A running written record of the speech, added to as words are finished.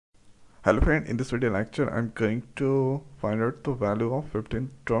Hello friend, in this video lecture I'm going to find out the value of 15th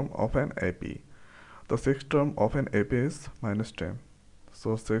term of an AP. The 6th term of an AP is minus 10. So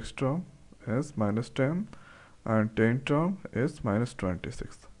 6th term is minus 10 and 10th term is minus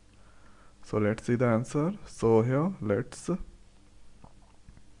 26. So let's see the answer. So here let's A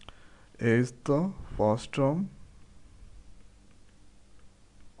is the first term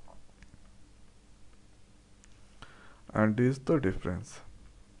and D is the difference.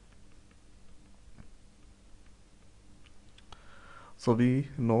 So we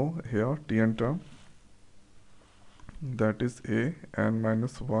know here Tn term, that is A n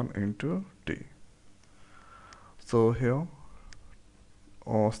minus 1 into T. So here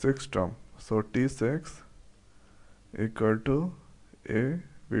sixth term, so T6 equal to A,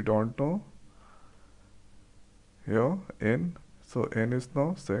 we don't know here n, so n is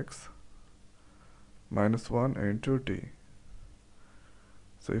now 6 minus 1 into T.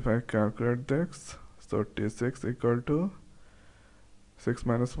 So if I calculate this, so T6 equal to 6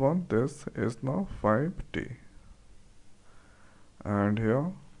 minus 1, this is now 5T, and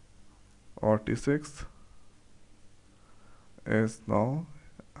here T6 is now,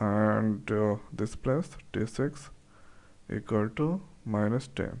 and this plus T6 equal to minus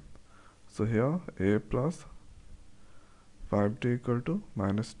 10. So here A plus 5T equal to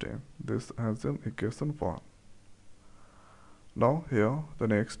minus 10. This has an equation 1. Now here the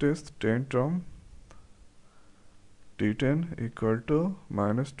next is 10 term, T10 equal to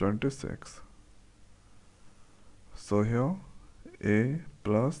minus 26. So here A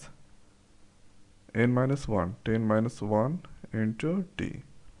plus n minus 1, 10 minus 1 into T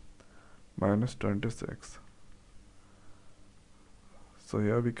minus 26. So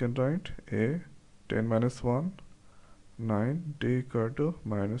here we can write A 10 minus 1, 9, T equal to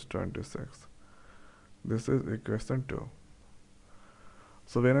minus 26. This is equation 2.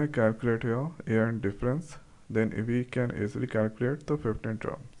 So when I calculate here A and difference, then we can easily calculate the 15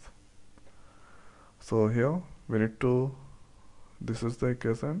 terms. So here we need to, this is the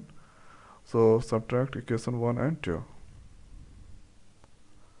equation, so subtract equation 1 and 2.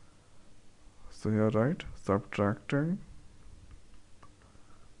 So here write subtracting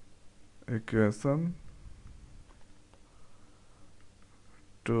equation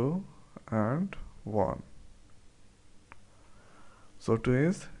 2 and 1. So 2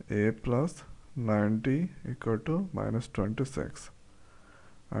 is A plus 90 equal to minus 26,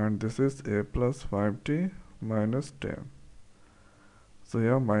 and this is A plus 5T minus 10. So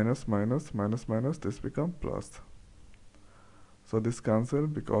here minus minus minus minus, this become plus. So this cancel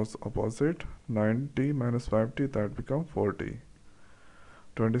because opposite, 90 minus 5T, that become 4T.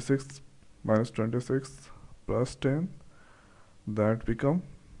 26 minus 26 plus 10, that become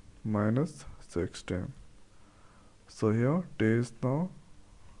minus 16. So here T is now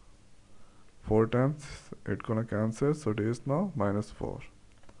 4 times it gonna cancel, so T is now minus 4.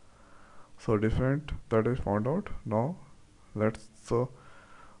 So different that I found out. Now let's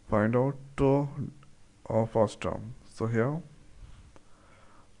find out first term. So here,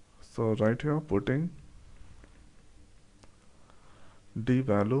 so right here putting D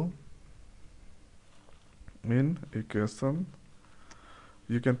value in equation,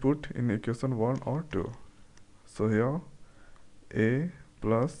 you can put in equation 1 or 2. So here A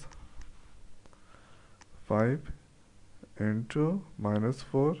plus 5 into minus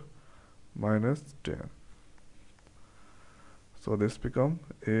 4 minus 10. So this become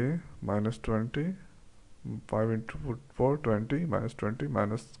A minus 20, 5 into 4, 20, minus 20,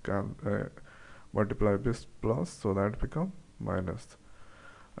 minus multiply this plus, so that become minus.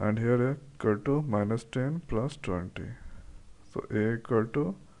 And here A equal to minus 10 plus 20. So A equal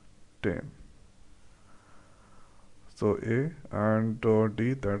to 10. So A and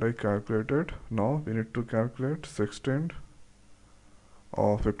D that I calculated. Now we need to calculate 16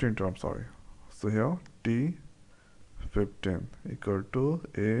 or 15 term, sorry. So here T 15 equal to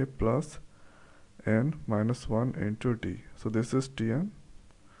A plus n minus 1 into T. So this is Tn.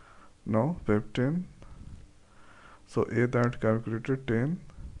 Now 15. So A that calculated 10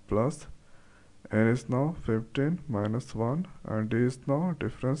 plus n is now 15 minus 1, and D is now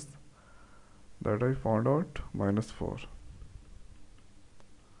difference that I found out minus 4.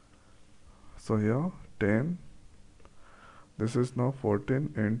 So here 10, this is now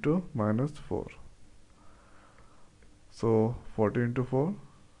 14 into minus 4. So 14 into 4,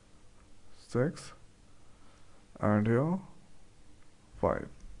 6, and here 5.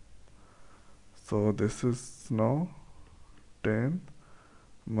 So this is now 10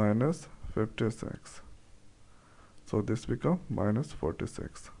 minus 56. So this become minus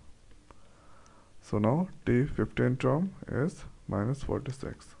 46. So now T15 term is minus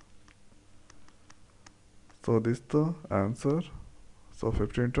 46. So this is the answer. So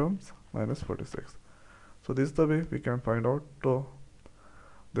 15 terms minus 46. So this is the way we can find out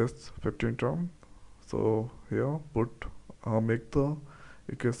this 15 term. So here make the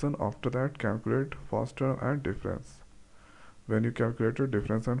equation. After that calculate first term and difference. When you calculated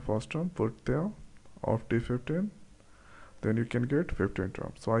difference and first term, put there of d15, then you can get 15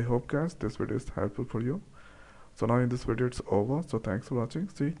 terms. So I hope guys this video is helpful for you. So now in this video it's over. So thanks for watching.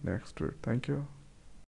 See you next video. Thank you.